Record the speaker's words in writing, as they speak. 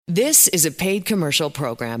This is a paid commercial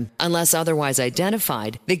program. Unless otherwise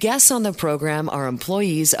identified, the guests on the program are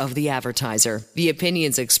employees of the advertiser. The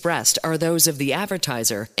opinions expressed are those of the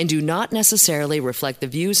advertiser and do not necessarily reflect the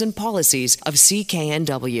views and policies of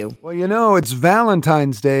CKNW. Well, you know, it's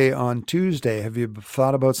Valentine's Day on Tuesday. Have you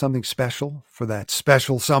thought about something special for that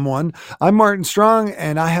special someone? I'm Martin Strong,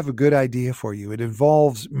 and I have a good idea for you. It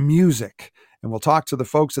involves music. And we'll talk to the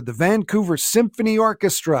folks at the Vancouver Symphony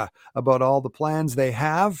Orchestra about all the plans they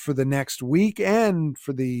have for the next week and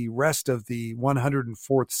for the rest of the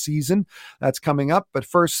 104th season. That's coming up. But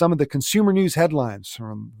first, some of the consumer news headlines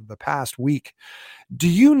from the past week. Do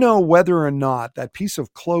you know whether or not that piece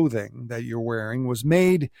of clothing that you're wearing was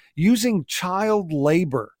made using child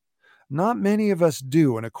labor? Not many of us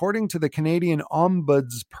do, and according to the Canadian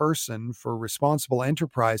Ombudsperson for Responsible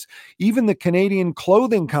Enterprise, even the Canadian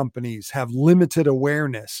clothing companies have limited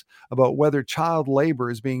awareness about whether child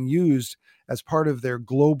labor is being used as part of their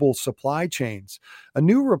global supply chains. A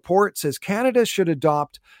new report says Canada should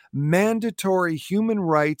adopt mandatory human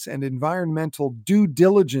rights and environmental due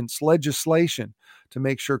diligence legislation to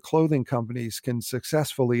make sure clothing companies can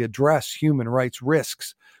successfully address human rights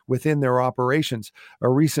risks within their operations. A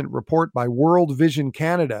recent report by World Vision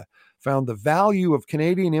Canada found the value of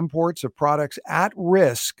Canadian imports of products at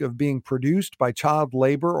risk of being produced by child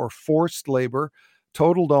labor or forced labor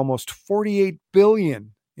totaled almost $48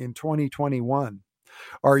 billion in 2021.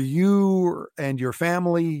 Are you and your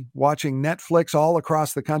family watching Netflix all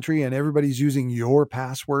across the country and everybody's using your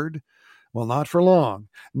password? Well, not for long.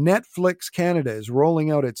 Netflix Canada is rolling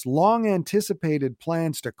out its long-anticipated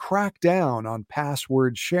plans to crack down on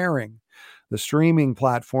password sharing. The streaming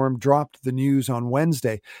platform dropped the news on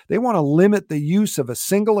Wednesday. They want to limit the use of a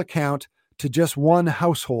single account to just one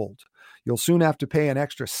household. You'll soon have to pay an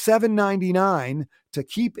extra $7.99 to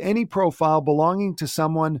keep any profile belonging to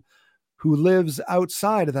someone who lives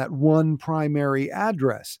outside of that one primary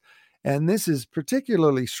address. And this is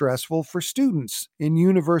particularly stressful for students in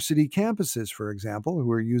university campuses, for example,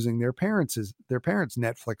 who are using their parents'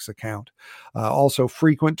 Netflix account. Also,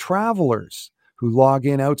 frequent travelers who log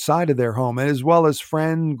in outside of their home, as well as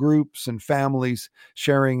friend groups and families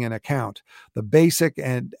sharing an account. The basic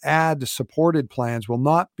and ad-supported plans will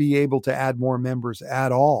not be able to add more members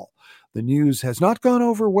at all. The news has not gone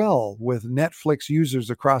over well with Netflix users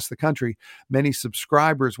across the country. Many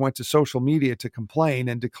subscribers went to social media to complain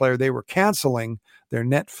and declare they were canceling their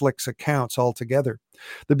Netflix accounts altogether.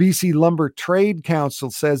 The BC Lumber Trade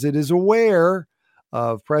Council says it is aware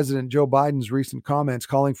of President Joe Biden's recent comments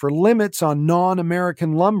calling for limits on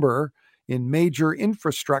non-American lumber in major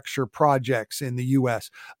infrastructure projects in the U.S.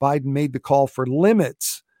 Biden made the call for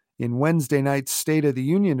limits in Wednesday night's State of the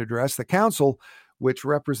Union address. The council, which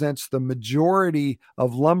represents the majority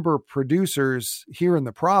of lumber producers here in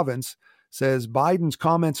the province, says Biden's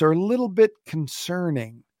comments are a little bit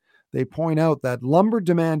concerning. They point out that lumber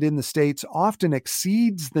demand in the states often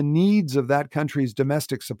exceeds the needs of that country's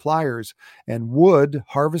domestic suppliers, and wood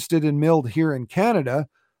harvested and milled here in Canada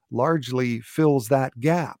largely fills that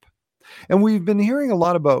gap. And we've been hearing a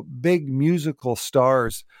lot about big musical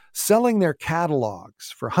stars selling their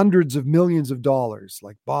catalogs for hundreds of millions of dollars,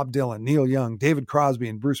 like Bob Dylan, Neil Young, David Crosby,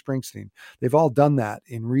 and Bruce Springsteen. They've all done that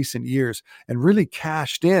in recent years and really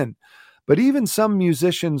cashed in. But even some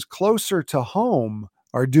musicians closer to home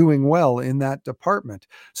are doing well in that department.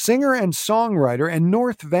 Singer and songwriter and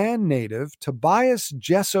North Van native Tobias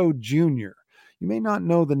Jesso Jr. You may not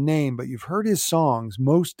know the name, but you've heard his songs,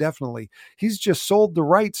 most definitely. He's just sold the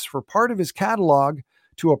rights for part of his catalog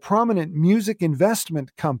to a prominent music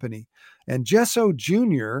investment company. And Jesso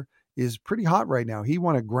Jr. is pretty hot right now. He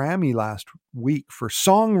won a Grammy last week for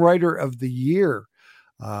Songwriter of the Year.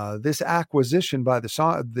 This acquisition by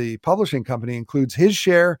the publishing company includes his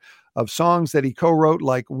share of songs that he co-wrote,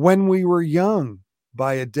 like When We Were Young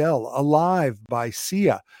by Adele, Alive by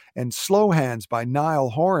Sia, and Slow Hands by Niall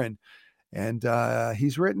Horan. And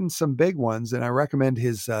he's written some big ones, and I recommend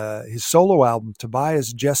his solo album,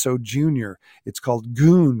 Tobias Jesso Jr. It's called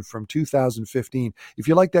Goon from 2015. If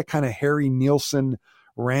you like that kind of Harry Nilsson,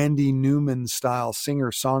 Randy Newman style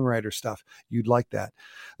singer-songwriter stuff, you'd like that.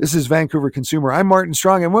 This is Vancouver Consumer. I'm Martin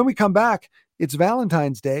Strong, and when we come back, it's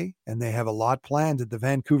Valentine's Day, and they have a lot planned at the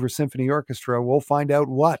Vancouver Symphony Orchestra. We'll find out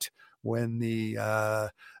what when the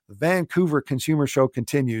Vancouver Consumer Show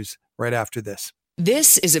continues right after this.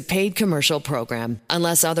 This is a paid commercial program.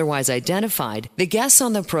 Unless otherwise identified, the guests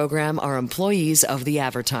on the program are employees of the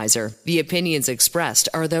advertiser. The opinions expressed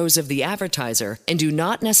are those of the advertiser and do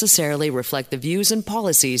not necessarily reflect the views and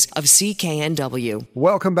policies of CKNW.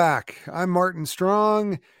 Welcome back. I'm Martin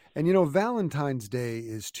Strong, And Valentine's Day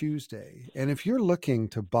is Tuesday. And if you're looking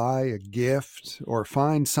to buy a gift or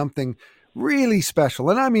find something really special,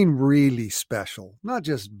 and I mean really special, not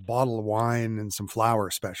just bottle of wine and some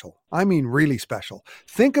flowers special, I mean really special,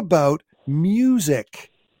 think about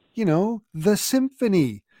music, the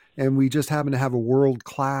symphony. And we just happen to have a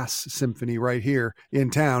world-class symphony right here in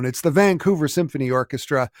town. It's the Vancouver Symphony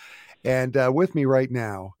Orchestra. And with me right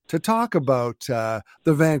now to talk about the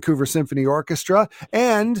Vancouver Symphony Orchestra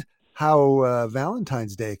and how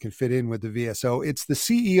Valentine's Day can fit in with the VSO, it's the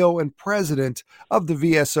CEO and president of the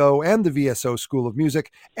VSO and the VSO School of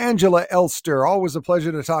Music, Angela Elster. Always a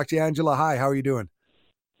pleasure to talk to you, Angela. Hi, how are you doing?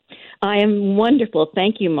 I am wonderful.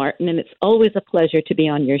 Thank you, Martin. And it's always a pleasure to be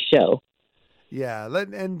on your show. Yeah,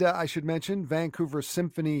 and I should mention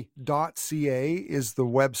VancouverSymphony.ca is the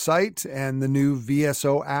website, and the new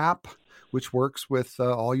VSO app, which works with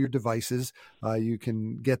all your devices. You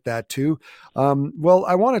can get that too. Well,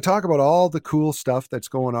 I want to talk about all the cool stuff that's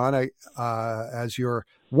going on as your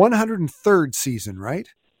 103rd season, right?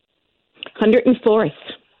 104th.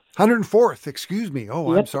 104th, excuse me.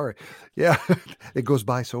 Oh, Yep. I'm sorry. Yeah, it goes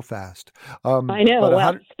by so fast. I know,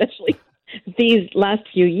 well, especially these last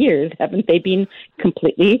few years, haven't they been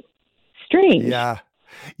completely strange? Yeah,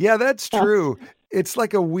 that's true. It's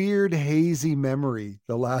like a weird, hazy memory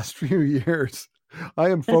the last few years.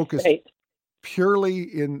 I am focused purely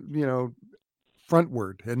in,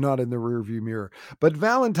 frontward and not in the rearview mirror. But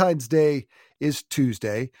Valentine's Day is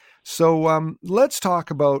Tuesday. So let's talk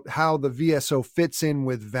about how the VSO fits in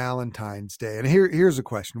with Valentine's Day. And here's a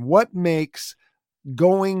question. What makes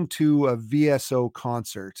going to a VSO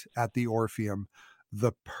concert at the Orpheum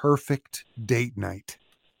the perfect date night?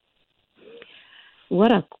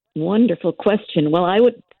 What a wonderful question. Well, I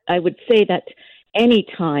would say that any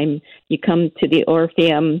time you come to the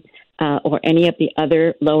Orpheum or any of the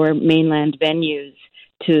other lower mainland venues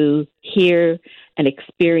to hear and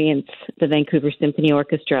experience the Vancouver Symphony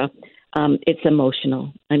Orchestra, it's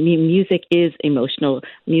emotional. I mean, music is emotional.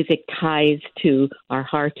 Music ties to our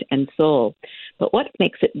heart and soul. But what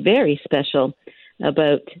makes it very special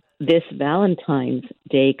about this Valentine's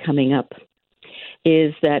Day coming up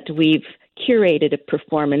is that we've curated a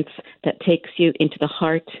performance that takes you into the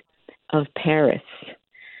heart of Paris.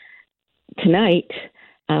 Tonight,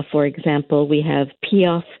 for example, we have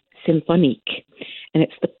Piaf Symphonique, and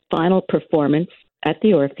it's the final performance at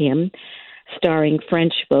the Orpheum, starring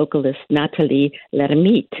French vocalist Nathalie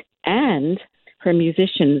Lermite and her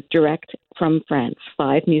musicians direct from France,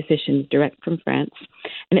 5 musicians direct from France.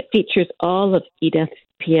 And it features all of Edith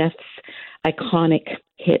Piaf's iconic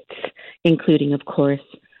hits, including, of course,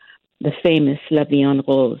 the famous La Vie en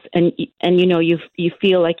Rose. And you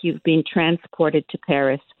feel like you've been transported to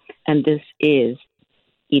Paris, and this is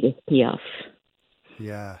Edith Piaf.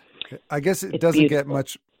 Yeah. I guess it It's doesn't beautiful.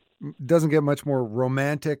 get much more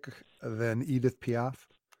romantic than Edith Piaf.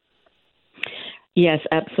 Yes,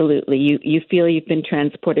 absolutely. You feel you've been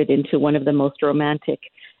transported into one of the most romantic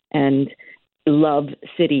and loved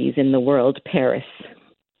cities in the world, Paris.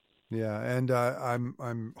 Yeah, and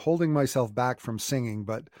I'm holding myself back from singing,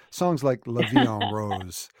 but songs like La Vie en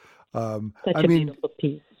Rose. Such a beautiful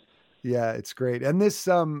piece. Yeah, it's great. And this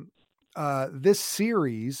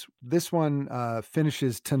series, this one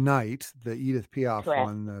finishes tonight, the Edith Piaf Correct.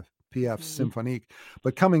 one, the Piaf Symphonique.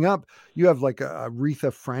 But coming up, you have like a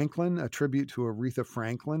Aretha Franklin, a tribute to Aretha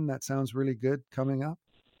Franklin. That sounds really good coming up.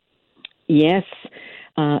 Yes,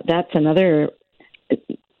 that's another,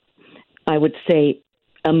 I would say,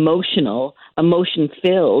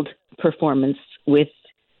 emotion-filled performance with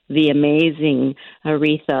the amazing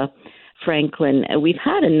Aretha Franklin. We've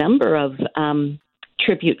had a number of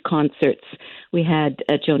tribute concerts. We had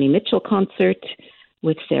a Joni Mitchell concert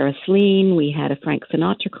with Sarah Slean. We had a Frank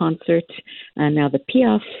Sinatra concert, and now the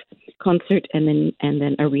Piaf concert, and then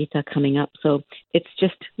Aretha coming up. So it's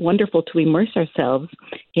just wonderful to immerse ourselves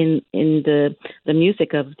in the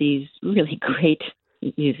music of these really great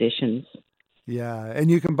musicians. Yeah,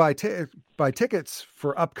 and you can buy tickets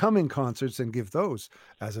for upcoming concerts and give those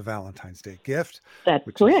as a Valentine's Day gift. That's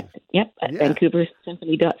correct. Yep, at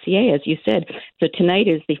VancouverSymphony.ca, as you said. So tonight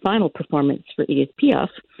is the final performance for Edith Piaf,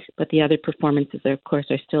 but the other performances, of course,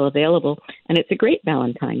 are still available, and it's a great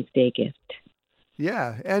Valentine's Day gift.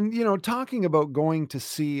 Yeah, and talking about going to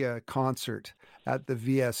see a concert at the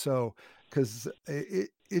VSO, because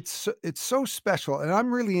it's so special, and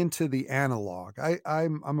I'm really into the analog.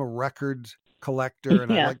 I'm a record collector,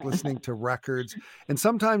 and I like listening to records. And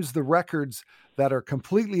sometimes the records that are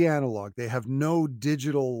completely analog, they have no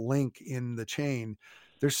digital link in the chain.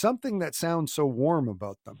 There's something that sounds so warm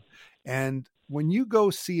about them. And when you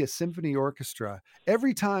go see a symphony orchestra,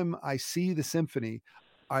 every time I see the symphony,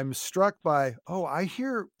 I'm struck by, I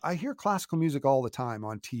hear classical music all the time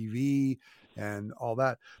on TV and all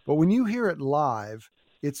that. But when you hear it live,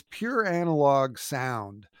 it's pure analog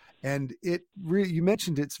sound. And you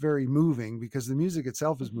mentioned it's very moving because the music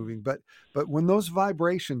itself is moving, but when those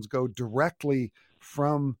vibrations go directly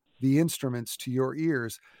from the instruments to your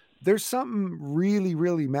ears, there's something really,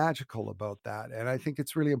 really magical about that. And I think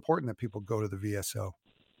it's really important that people go to the VSO.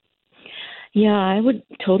 Yeah, I would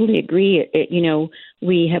totally agree.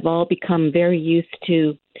 We have all become very used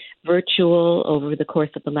to virtual over the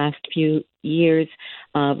course of the last few years,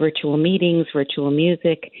 virtual meetings, virtual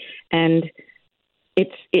music, and it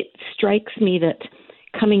strikes me that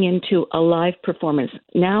coming into a live performance,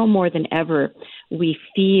 now more than ever, we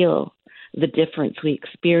feel the difference, we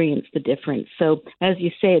experience the difference. So, as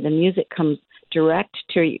you say, the music comes direct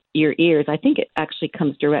to your ears. I think it actually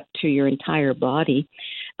comes direct to your entire body.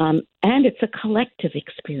 And it's a collective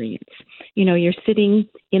experience. You're sitting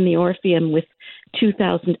in the Orpheum with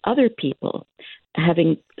 2,000 other people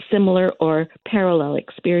having similar or parallel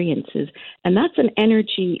experiences. And that's an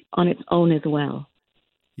energy on its own as well.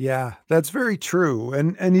 Yeah, that's very true.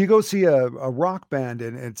 And you go see a rock band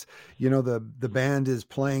and it's, the band is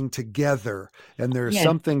playing together and there's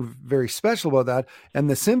something very special about that. And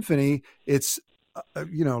the symphony, it's,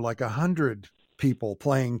 like 100 people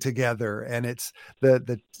playing together. And it's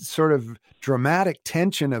the sort of dramatic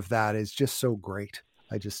tension of that is just so great.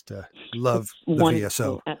 I just love the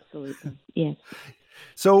VSO. Absolutely. Yes.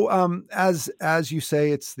 So as you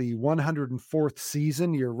say, it's the 104th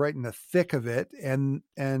season. You're right in the thick of it. And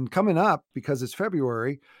coming up, because it's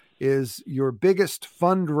February, is your biggest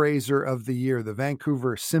fundraiser of the year, the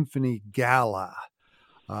Vancouver Symphony Gala.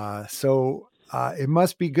 So it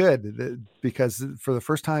must be good because for the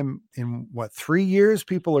first time in 3 years,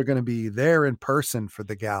 people are going to be there in person for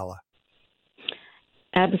the gala.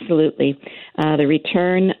 Absolutely. The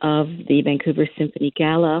return of the Vancouver Symphony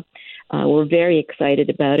Gala, we're very excited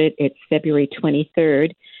about it. It's February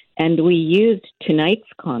 23rd, and we used tonight's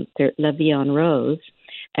concert, La Vie en Rose,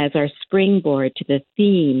 as our springboard to the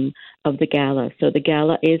theme of the gala. So the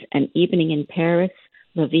gala is An Evening in Paris,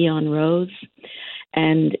 La Vie en Rose,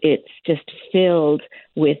 and it's just filled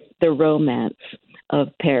with the romance of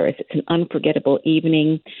Paris. It's an unforgettable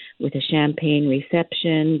evening with a champagne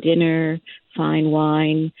reception, dinner, fine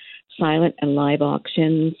wine, silent and live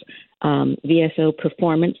auctions, VSO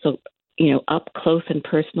performance, so up close and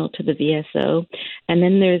personal to the VSO. And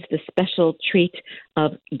then there's the special treat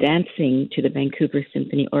of dancing to the Vancouver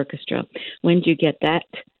Symphony Orchestra. When do you get that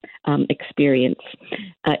experience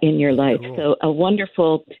in your life? Cool. So a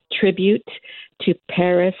wonderful tribute to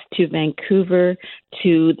Paris, to Vancouver,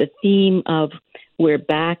 to the theme of we're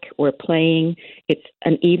back, we're playing. It's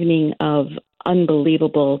an evening of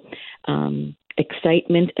unbelievable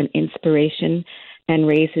excitement and inspiration, and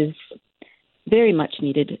raises very much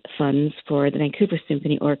needed funds for the Vancouver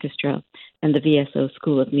Symphony Orchestra and the VSO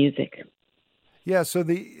School of Music. Yeah, so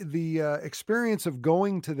the experience of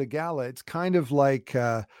going to the gala, it's kind of like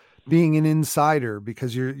being an insider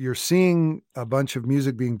because you're seeing a bunch of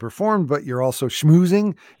music being performed, but you're also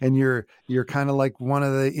schmoozing and you're kind of like one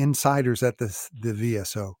of the insiders at the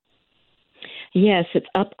VSO. Yes, it's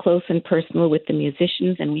up close and personal with the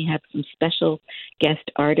musicians, and we have some special guest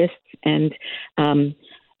artists, and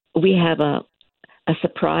we have a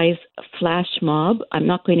surprise flash mob. I'm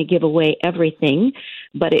not going to give away everything,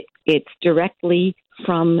 but it's directly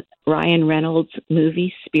from Ryan Reynolds'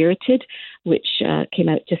 movie Spirited, which came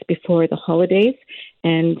out just before the holidays.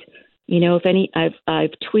 And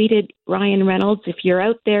I've tweeted Ryan Reynolds, if you're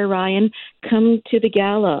out there, Ryan, come to the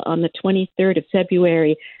gala on the 23rd of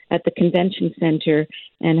February at the Convention Center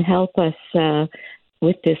and help us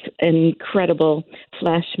with this incredible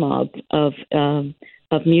flash mob of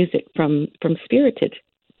music from Spirited.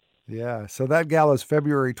 Yeah, so that gala is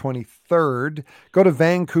February 23rd. Go to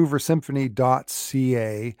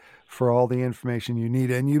vancouversymphony.ca for all the information you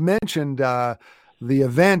need. And you mentioned the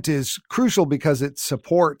event is crucial because it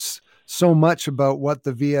supports so much about what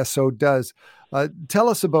the VSO does. Tell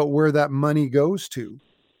us about where that money goes to.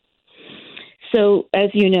 So, as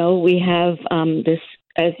you know, we have this,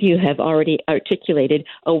 as you have already articulated,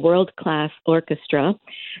 a world-class orchestra,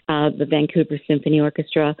 the Vancouver Symphony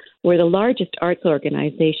Orchestra. We're the largest arts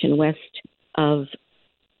organization west of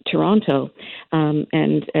Toronto,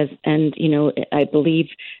 and I believe,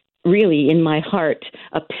 really in my heart,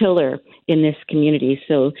 a pillar in this community.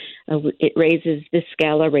 So this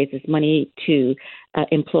gala raises money to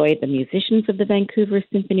employ the musicians of the Vancouver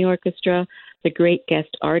Symphony Orchestra, the great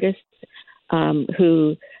guest artists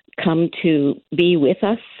who come to be with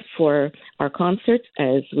us for our concerts,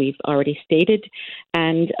 as we've already stated.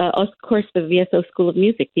 And of course, the VSO School of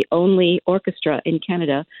Music, the only orchestra in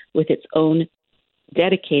Canada with its own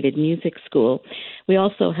dedicated music school. We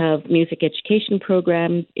also have music education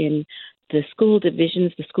programs in the school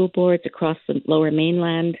divisions, the school boards across the Lower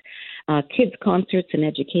Mainland, kids concerts and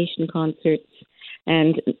education concerts,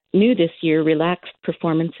 and new this year, relaxed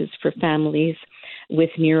performances for families with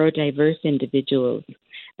neurodiverse individuals.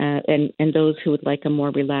 And those who would like a more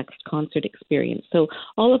relaxed concert experience. So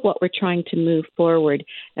all of what we're trying to move forward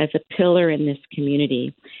as a pillar in this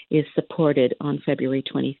community is supported on February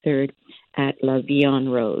 23rd at La Vie en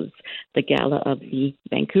Rose, the gala of the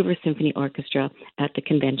Vancouver Symphony Orchestra at the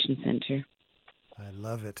Convention Centre. I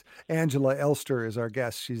love it. Angela Elster is our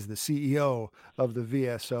guest. She's the CEO of the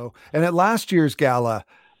VSO. And at last year's gala,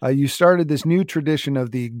 you started this new tradition of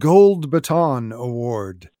the Gold Baton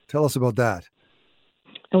Award. Tell us about that.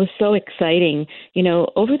 It was so exciting. You know,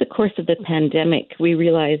 over the course of the pandemic, we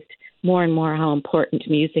realized more and more how important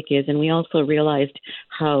music is. And we also realized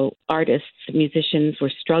how artists, musicians were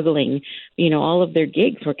struggling. You know, all of their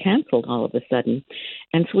gigs were canceled all of a sudden.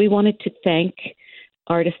 And so we wanted to thank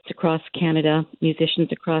artists across Canada, musicians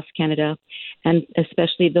across Canada, and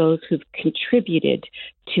especially those who've contributed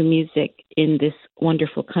to music in this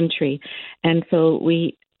wonderful country. And so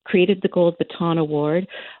we created the Gold Baton Award,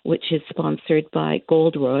 which is sponsored by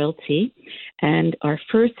Gold Royalty. And our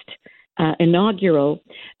first inaugural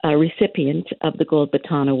recipient of the Gold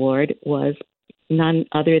Baton Award was none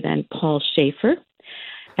other than Paul Schaefer.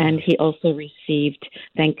 And he also received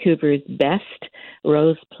Vancouver's Best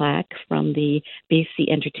Rose Plaque from the BC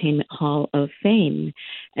Entertainment Hall of Fame.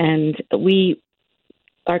 And we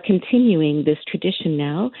are continuing this tradition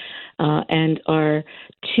now, and our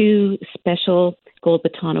two special Gold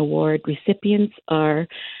Baton Award recipients are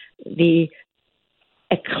the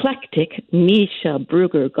eclectic Misha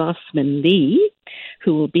Brugger-Gossman-Lee,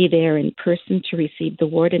 who will be there in person to receive the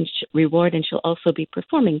reward, and she'll also be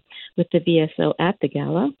performing with the VSO at the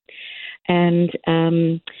gala. And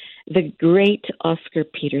the great Oscar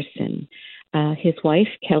Peterson. His wife,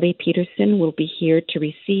 Kelly Peterson, will be here to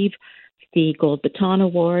receive the Gold Baton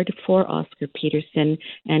Award for Oscar Peterson,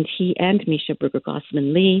 and he and Misha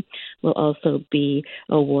Brugger-Gossman-Lee will also be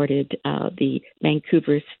awarded the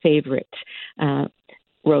Vancouver's favorite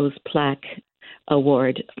Rose Plaque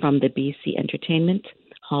Award from the BC Entertainment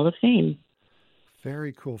Hall of Fame.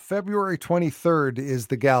 Very cool. February 23rd is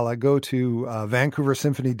the gala. Go to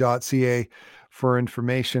vancouversymphony.ca for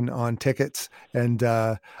information on tickets. And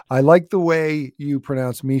I like the way you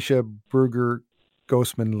pronounce Misha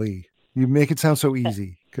Brugger-Gossman-Lee. You make it sound so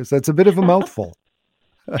easy because that's a bit of a mouthful.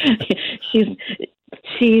 she's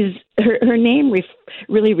her name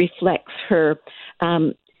really reflects her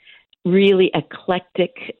really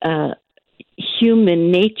eclectic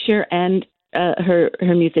human nature and her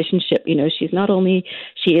musicianship. You know, she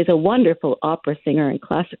is a wonderful opera singer and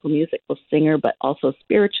classical musical singer, but also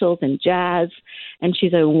spirituals and jazz, and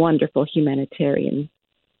she's a wonderful humanitarian.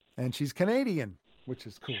 And she's Canadian, which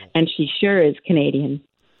is cool. And she sure is Canadian.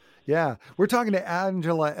 Yeah. We're talking to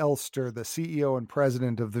Angela Elster, the CEO and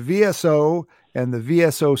president of the VSO and the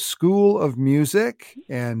VSO School of Music.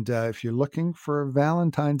 And if you're looking for a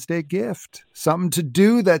Valentine's Day gift, something to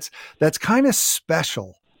do that's kind of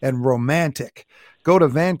special and romantic, go to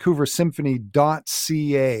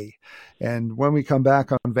vancouversymphony.ca. And when we come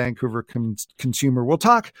back on Vancouver Consumer, we'll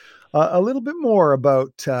talk a little bit more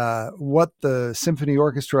about what the symphony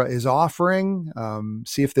orchestra is offering.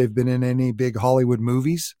 See if they've been in any big Hollywood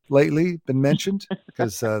movies lately, been mentioned,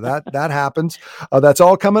 because that happens. That's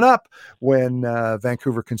all coming up when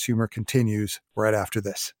Vancouver Consumer continues right after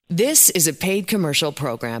this. This is a paid commercial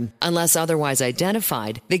program. Unless otherwise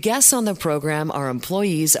identified, the guests on the program are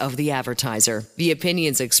employees of the advertiser. The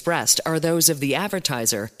opinions expressed are those of the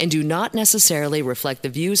advertiser and do not necessarily reflect the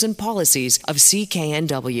views and policies of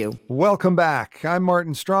CKNW. Welcome back. I'm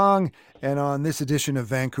Martin Strong, and on this edition of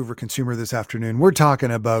Vancouver Consumer this afternoon, we're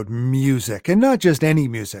talking about music, and not just any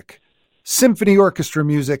music. Symphony orchestra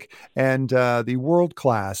music and the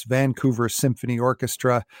world-class Vancouver Symphony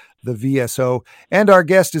Orchestra, the VSO. And our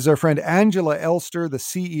guest is our friend Angela Elster, the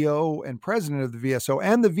CEO and president of the VSO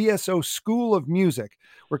and the VSO School of Music.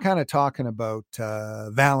 We're kind of talking about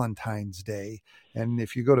Valentine's Day. And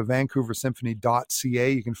if you go to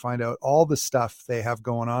vancouversymphony.ca, you can find out all the stuff they have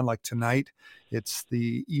going on. Like tonight, it's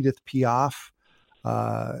the Edith Piaf.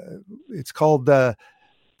 It's called the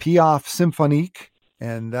Piaf Symphonique.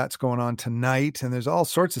 And that's going on tonight. And there's all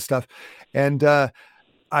sorts of stuff. And I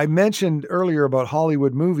mentioned earlier about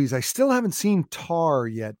Hollywood movies. I still haven't seen Tar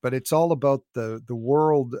yet, but it's all about the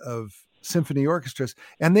world of symphony orchestras,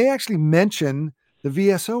 and they actually mention the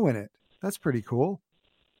VSO in it. That's pretty cool.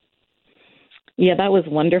 Yeah, that was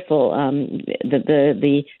wonderful.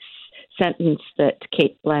 The sentence that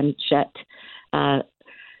Kate Blanchett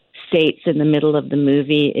states in the middle of the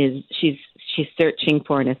movie is she's searching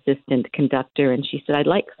for an assistant conductor, and she said, "I'd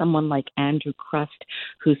like someone like Andrew Crust,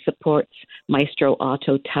 who supports Maestro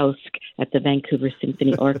Otto Tausk at the Vancouver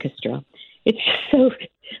Symphony Orchestra." It's so.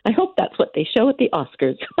 I hope that's what they show at the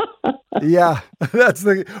Oscars. Yeah,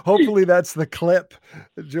 hopefully that's the clip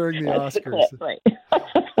during the Oscars. The clip, right.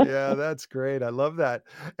 Yeah, that's great. I love that.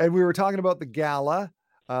 And we were talking about the gala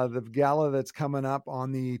that's coming up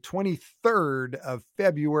on the 23rd of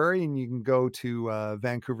February, and you can go to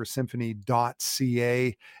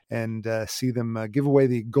vancouversymphony.ca and see them give away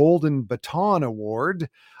the Golden Baton Award.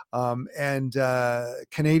 And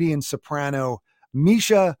Canadian soprano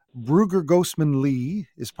Misha Bruegger-Gosman-Lee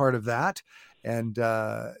is part of that. And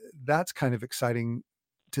that's kind of exciting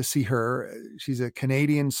to see her. She's a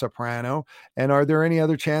Canadian soprano. And are there any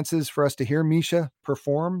other chances for us to hear Misha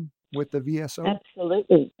perform with the VSO?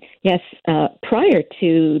 Absolutely. Yes. Prior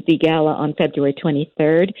to the gala on February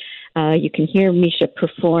 23rd, you can hear Misha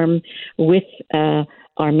perform with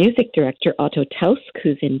our music director, Otto Tausk,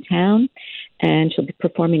 who's in town, and she'll be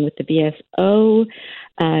performing with the VSO.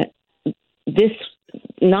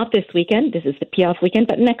 Not this weekend, this is the Piaf weekend,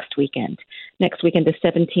 but next weekend. Next weekend, the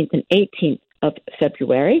 17th and 18th of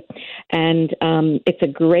February. And it's a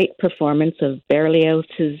great performance of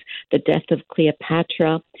Berlioz's The Death of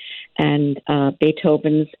Cleopatra and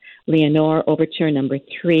Beethoven's Leonore Overture No.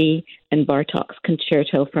 3 and Bartók's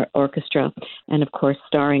Concerto for Orchestra, and of course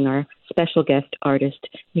starring our special guest artist,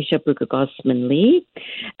 Misha Bruegger-Gosman-Lee.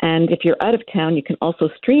 And if you're out of town, you can also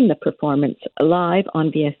stream the performance live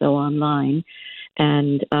on VSO Online.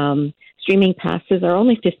 And streaming passes are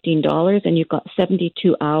only $15, and you've got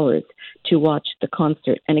 72 hours to watch the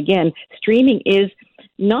concert. And again, streaming is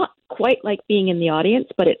not quite like being in the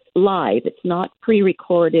audience, but it's live. It's not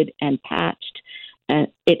pre-recorded and patched. And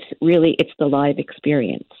it's the live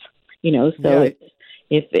experience, So yeah.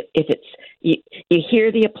 if it's you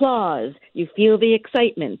hear the applause, you feel the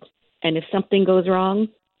excitement, and if something goes wrong,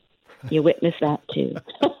 you witness that too.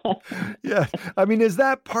 Yeah. I mean, is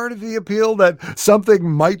that part of the appeal, that something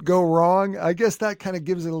might go wrong? I guess that kind of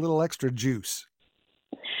gives it a little extra juice.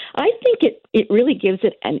 I think it really gives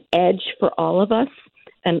it an edge for all of us,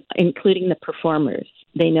 and including the performers.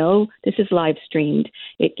 They know this is live streamed.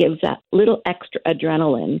 It gives that little extra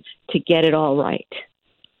adrenaline to get it all right.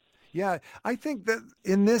 Yeah, I think that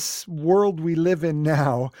in this world we live in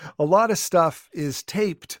now, a lot of stuff is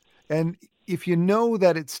taped. And if you know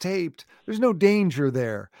that it's taped, there's no danger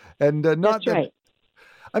there. And not That's that. Right.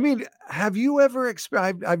 I mean, have you ever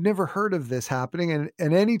I've never heard of this happening.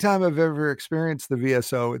 And anytime I've ever experienced the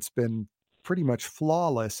VSO, it's been pretty much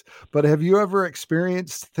flawless. But have you ever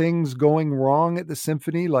experienced things going wrong at the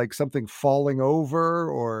symphony, like something falling over,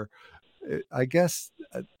 or I guess,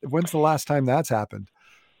 when's the last time that's happened?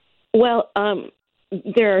 Well,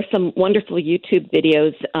 there are some wonderful YouTube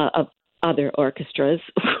videos of other orchestras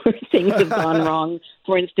where things have gone wrong.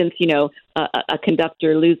 For instance, a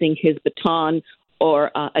conductor losing his baton, or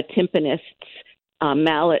a timpanist's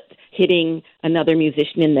mallet hitting another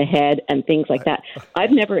musician in the head, and things like that.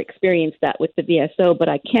 I've never experienced that with the VSO, but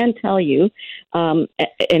I can tell you, I'm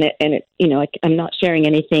not sharing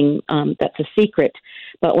anything that's a secret,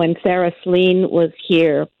 but when Sarah Slean was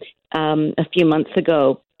here a few months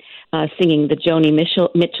ago singing the Joni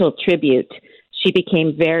Mitchell tribute, she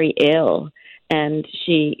became very ill, and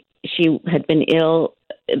she had been ill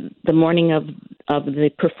the morning of the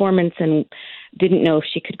performance and didn't know if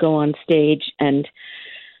she could go on stage, and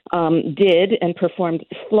did, and performed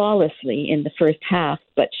flawlessly in the first half,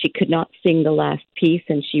 but she could not sing the last piece,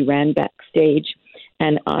 and she ran backstage,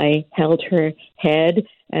 and I held her head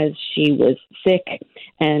as she was sick,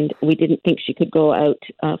 and we didn't think she could go out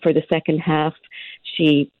for the second half.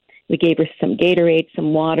 We gave her some Gatorade,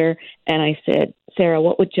 some water, and I said, "Sarah,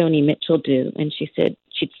 what would Joni Mitchell do?" And she said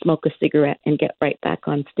she'd smoke a cigarette and get right back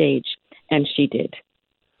on stage, and she did.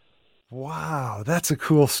 Wow, that's a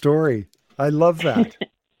cool story. I love that.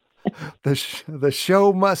 The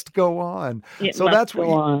show must go on.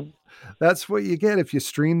 That's what you get if you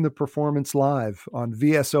stream the performance live on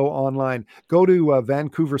VSO Online. Go to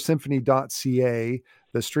vancouversymphony.ca.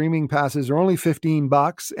 The streaming passes are only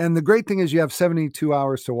 $15. And the great thing is you have 72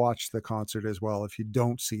 hours to watch the concert as well if you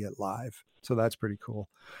don't see it live. So that's pretty cool.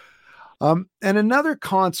 And another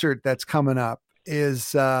concert that's coming up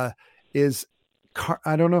is I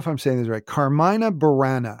don't know if I'm saying this right, Carmina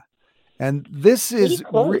Burana. And this is...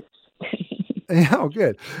 good. Yeah,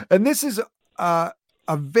 good. And this is a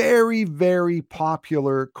a very, very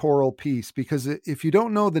popular choral piece, because if you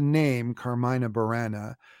don't know the name Carmina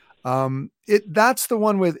Burana, that's the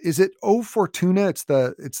one with, is it O Fortuna? It's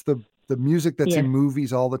the music that's Yes. in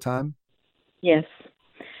movies all the time. Yes.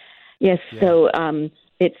 Yes. Yeah. So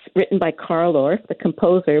it's written by Carl Orff, the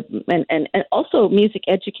composer, and also music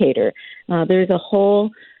educator. There's a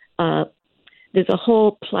whole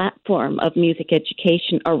platform of music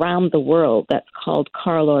education around the world that's called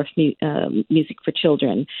Carl Orff Music for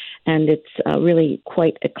Children, and it's really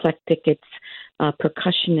quite eclectic. It's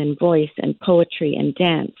percussion and voice and poetry and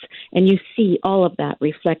dance, and you see all of that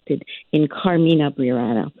reflected in Carmina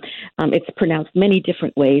Burana. It's pronounced many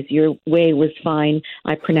different ways. Your way was fine.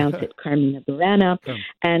 I pronounce it Carmina Burana.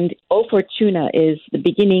 And O Fortuna is the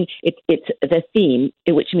beginning. It's the theme,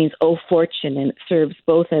 which means O Fortune, and it serves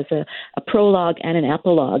both as a prologue and an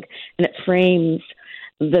epilogue, and it frames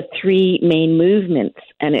the three main movements,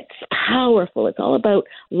 and it's powerful. It's all about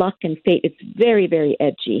luck and fate. It's very, very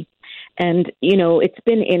edgy. And, it's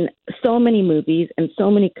been in so many movies and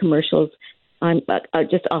so many commercials. I'm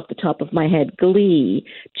just off the top of my head: Glee,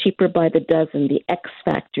 Cheaper by the Dozen, The X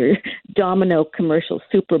Factor, Domino commercial,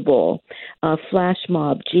 Super Bowl, Flash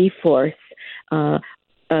Mob, G-Force,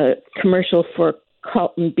 commercial for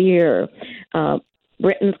Carlton Beer,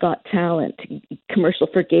 Britain's Got Talent, commercial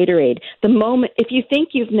for Gatorade. The moment, if you think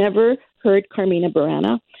you've never heard Carmina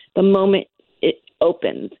Burana, the moment it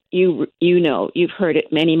opens, you've heard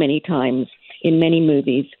it many, many times in many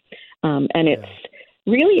movies. And it's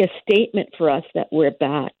really a statement for us that we're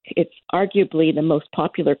back. It's arguably the most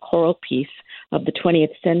popular choral piece of the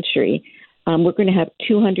 20th century. We're going to have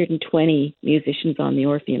 220 musicians on the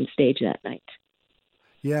Orpheum stage that night.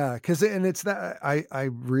 Yeah, and it's that I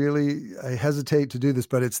hesitate to do this,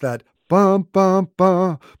 but it's that bum bum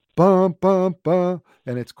bum bum bum bum,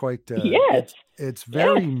 and it's quite yes, it's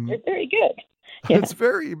very very good. Yeah. It's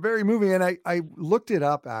very, very moving. And I looked it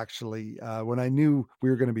up actually when I knew we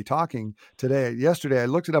were going to be talking yesterday. I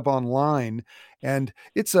looked it up online, and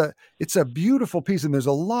it's a beautiful piece. And there's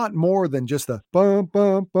a lot more than just the bum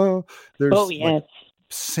bum bum. There's like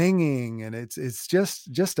singing, and it's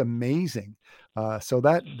just amazing. So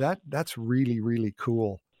that's really, really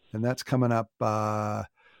cool. And that's coming up. So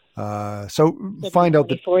find out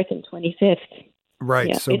the 24th and 25th. Right.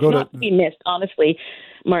 Yeah, so it's go not to be missed. Honestly,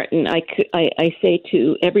 Martin, I say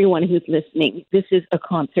to everyone who's listening, this is a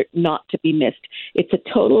concert not to be missed. It's a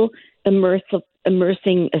total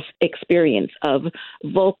immersing experience of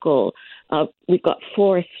vocal. We've got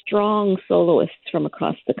 4 strong soloists from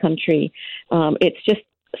across the country. It's just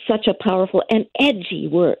such a powerful and edgy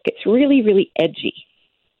work. It's really, really edgy.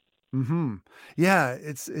 Mm-hmm. Yeah,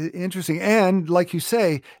 it's interesting. And like you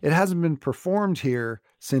say, it hasn't been performed here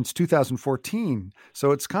since 2014.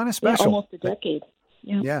 So it's kind of special. Yeah, almost a decade.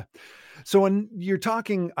 Yeah. So when you're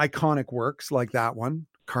talking iconic works like that one,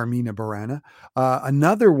 Carmina Burana,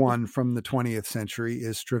 another one from the 20th century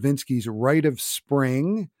is Stravinsky's Rite of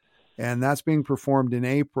Spring. And that's being performed in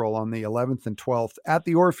April on the 11th and 12th at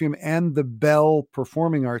the Orpheum and the Bell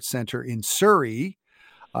Performing Arts Center in Surrey.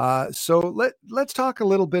 So let's talk a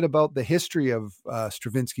little bit about the history of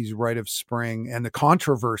Stravinsky's Rite of Spring and the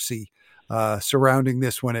controversy surrounding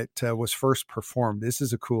this when it was first performed. This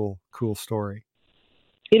is a cool story.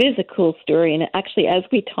 It is a cool story. And actually, as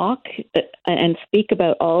we talk and speak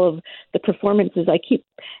about all of the performances, I keep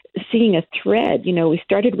seeing a thread. We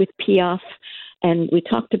started with Piaf, and we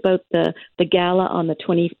talked about the gala on the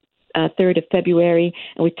 23rd of February,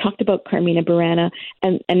 and we talked about Carmina Burana,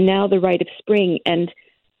 and now the Rite of Spring. And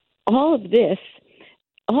all of these,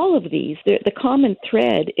 the common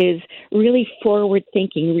thread is really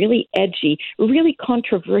forward-thinking, really edgy, really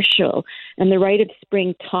controversial, and the Rite of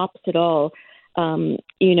Spring tops it all.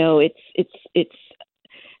 It's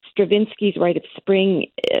Stravinsky's Rite of Spring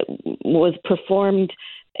was performed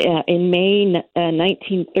in May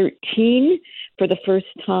 1913 for the first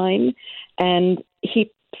time, and he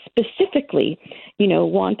specifically,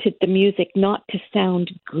 wanted the music not to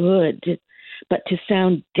sound good, but to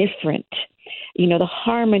sound different. The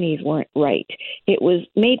harmonies weren't right. It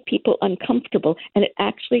made people uncomfortable, and it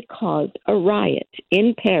actually caused a riot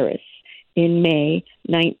in Paris in May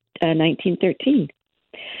 1913.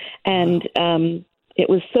 And it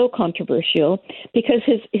was so controversial because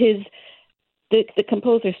the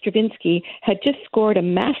composer Stravinsky had just scored a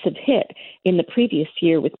massive hit in the previous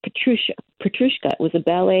year with Petrushka. It was a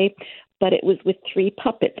ballet, but it was with 3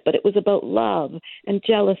 puppets, but it was about love and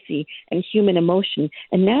jealousy and human emotion.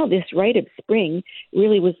 And now this Rite of Spring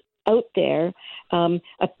really was out there.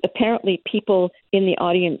 Apparently people in the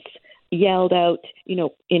audience yelled out,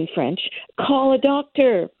 in French, "Call a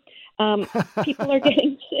doctor. People are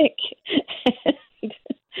getting sick."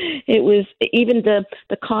 It was even the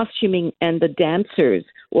costuming and the dancers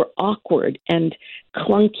were awkward and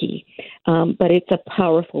clunky, but it's a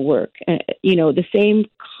powerful work. The same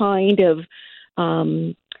kind of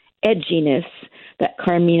edginess that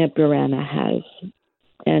Carmina Burana has.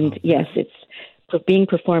 And yes, it's being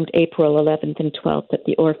performed April 11th and 12th at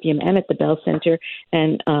the Orpheum and at the Bell Center.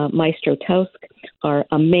 And Maestro Tausk, our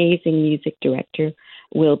amazing music director,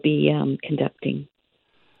 will be conducting.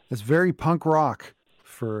 It's very punk rock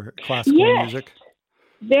for classical music.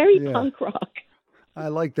 Very punk rock. I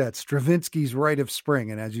like that. Stravinsky's Rite of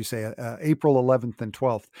Spring. And as you say, April 11th and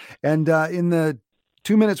 12th. And in the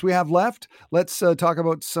 2 minutes we have left, let's talk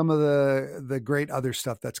about some of the great other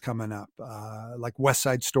stuff that's coming up, like West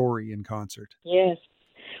Side Story in concert. Yes.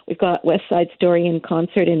 We've got West Side Story in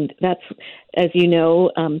concert, and that's, as you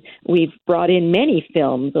know, we've brought in many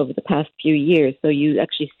films over the past few years. So you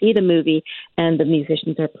actually see the movie, and the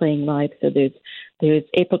musicians are playing live. So there's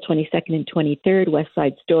April 22nd and 23rd, West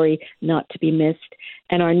Side Story, not to be missed.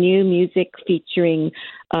 And our new music featuring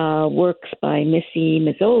works by Missy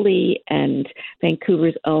Mazzoli and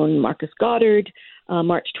Vancouver's own Marcus Goddard,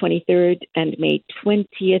 March 23rd and May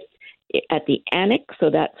 20th at the Annex. So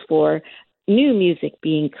that's for new music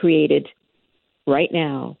being created right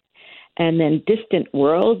now. And then Distant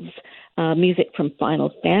Worlds, music from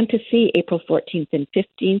Final Fantasy, April 14th and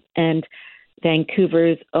 15th, and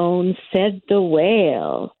Vancouver's own Said the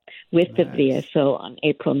Whale with the VSO on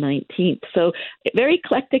April 19th. So very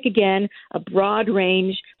eclectic again, a broad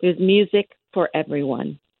range. There's music for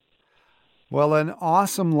everyone. Well, an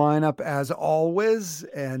awesome lineup as always,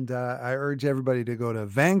 and I urge everybody to go to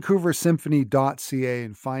vancouversymphony.ca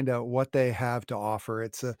and find out what they have to offer.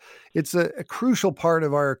 It's a crucial part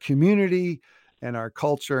of our community and our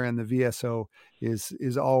culture, and the VSO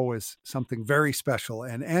is always something very special.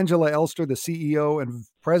 And Angela Elster, the CEO and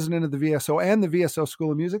president of the VSO and the VSO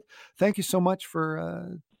School of Music, thank you so much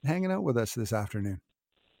for hanging out with us this afternoon.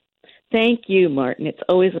 Thank you, Martin. It's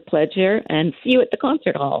always a pleasure, and see you at the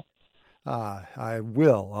concert hall. I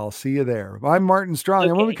will. I'll see you there. I'm Martin Strong. Okay.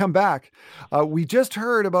 And when we come back, we just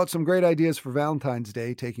heard about some great ideas for Valentine's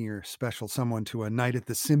Day. Taking your special someone to a night at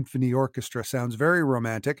the Symphony Orchestra sounds very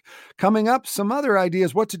romantic. Coming up, some other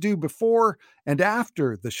ideas what to do before and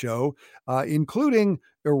after the show, including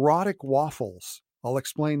erotic waffles. I'll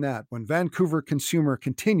explain that when Vancouver Consumer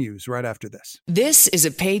continues right after this. This is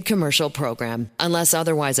a paid commercial program. Unless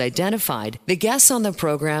otherwise identified, the guests on the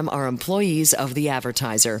program are employees of the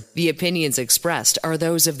advertiser. The opinions expressed are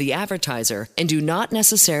those of the advertiser and do not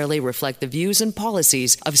necessarily reflect the views and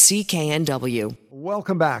policies of CKNW.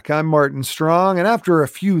 Welcome back. I'm Martin Strong. And after a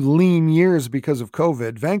few lean years because of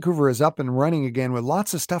COVID, Vancouver is up and running again with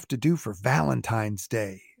lots of stuff to do for Valentine's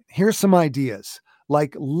Day. Here's some ideas,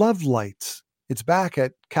 like Love Lights. It's back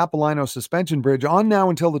at Capilano Suspension Bridge on now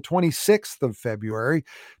until the 26th of February.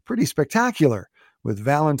 Pretty spectacular, with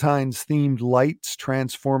Valentine's-themed lights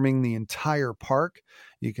transforming the entire park.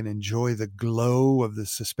 You can enjoy the glow of the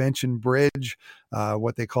suspension bridge,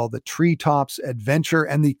 what they call the Treetops Adventure,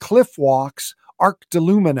 and the Cliff Walks Arc de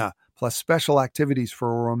Lumina, plus special activities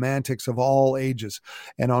for romantics of all ages.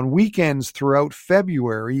 And on weekends throughout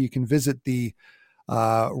February, you can visit the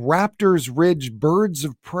Raptors Ridge Birds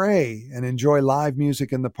of Prey and enjoy live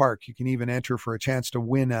music in the park. You can even enter for a chance to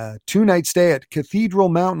win a 2-night stay at Cathedral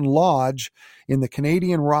Mountain Lodge in the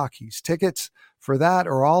Canadian Rockies. Tickets for that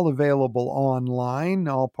are all available online,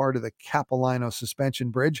 all part of the Capilano Suspension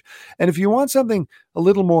Bridge. And if you want something a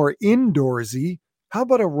little more indoorsy, how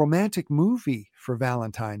about a romantic movie for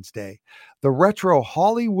Valentine's Day? The Retro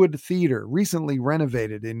Hollywood Theater, recently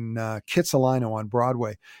renovated in Kitsilano on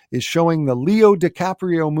Broadway, is showing the Leo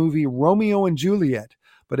DiCaprio movie Romeo and Juliet.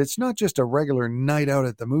 But it's not just a regular night out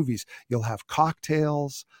at the movies. You'll have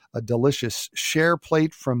cocktails, a delicious share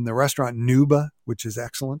plate from the restaurant Nuba, which is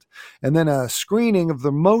excellent, and then a screening of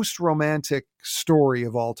the most romantic story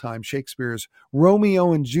of all time, Shakespeare's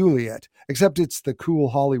Romeo and Juliet, except it's the cool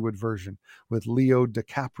Hollywood version with Leo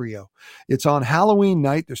DiCaprio. It's on Halloween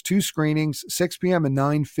night. There's 2 screenings, 6 p.m. and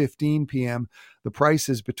 9:15 p.m. The price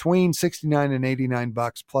is between $69 and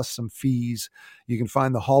 $89 plus some fees. You can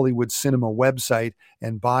find the Hollywood Cinema website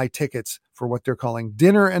and buy tickets for what they're calling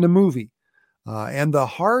Dinner and a Movie. And the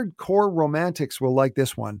hardcore romantics will like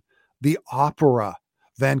this one, The Opera.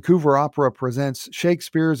 Vancouver Opera presents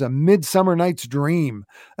Shakespeare's A Midsummer Night's Dream.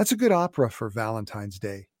 That's a good opera for Valentine's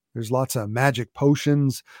Day. There's lots of magic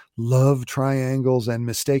potions, love triangles, and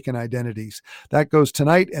mistaken identities. That goes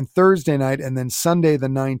tonight and Thursday night, and then Sunday the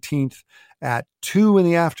 19th at 2 in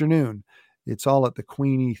the afternoon. It's all at the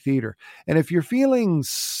Queenie Theater. And if you're feeling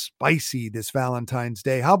spicy this Valentine's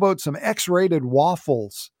Day, how about some X-rated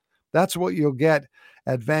waffles? That's what you'll get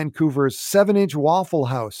at Vancouver's 7-Inch Waffle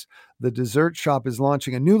House. The dessert shop is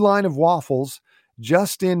launching a new line of waffles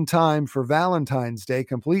just in time for Valentine's Day,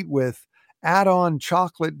 complete with add-on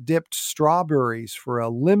chocolate-dipped strawberries for a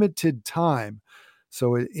limited time.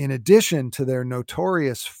 So in addition to their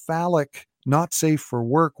notorious phallic, not safe for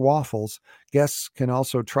work waffles, guests can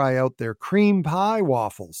also try out their cream pie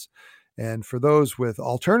waffles. And for those with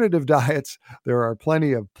alternative diets, there are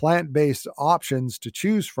plenty of plant-based options to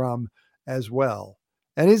choose from as well.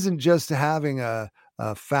 And isn't just having a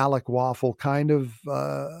phallic waffle kind of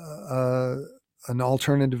an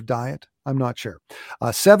alternative diet? I'm not sure.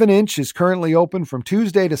 7-Inch is currently open from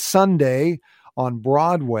Tuesday to Sunday on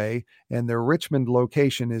Broadway, and their Richmond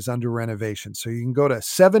location is under renovation. So you can go to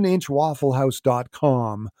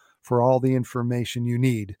 7inchwafflehouse.com for all the information you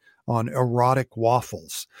need on erotic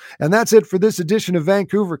waffles. And that's it for this edition of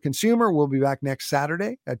Vancouver Consumer. We'll be back next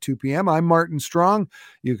Saturday at 2 p.m. I'm Martin Strong.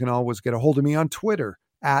 You can always get a hold of me on Twitter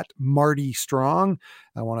at Marty Strong.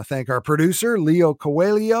 I want to thank our producer, Leo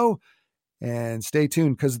Coelho, and stay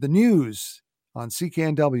tuned because the news on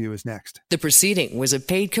CKNW is next. The proceeding was a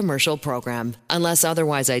paid commercial program. Unless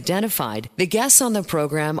otherwise identified, the guests on the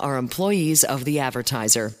program are employees of the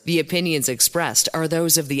advertiser. The opinions expressed are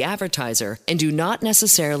those of the advertiser and do not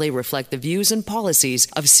necessarily reflect the views and policies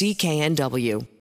of CKNW.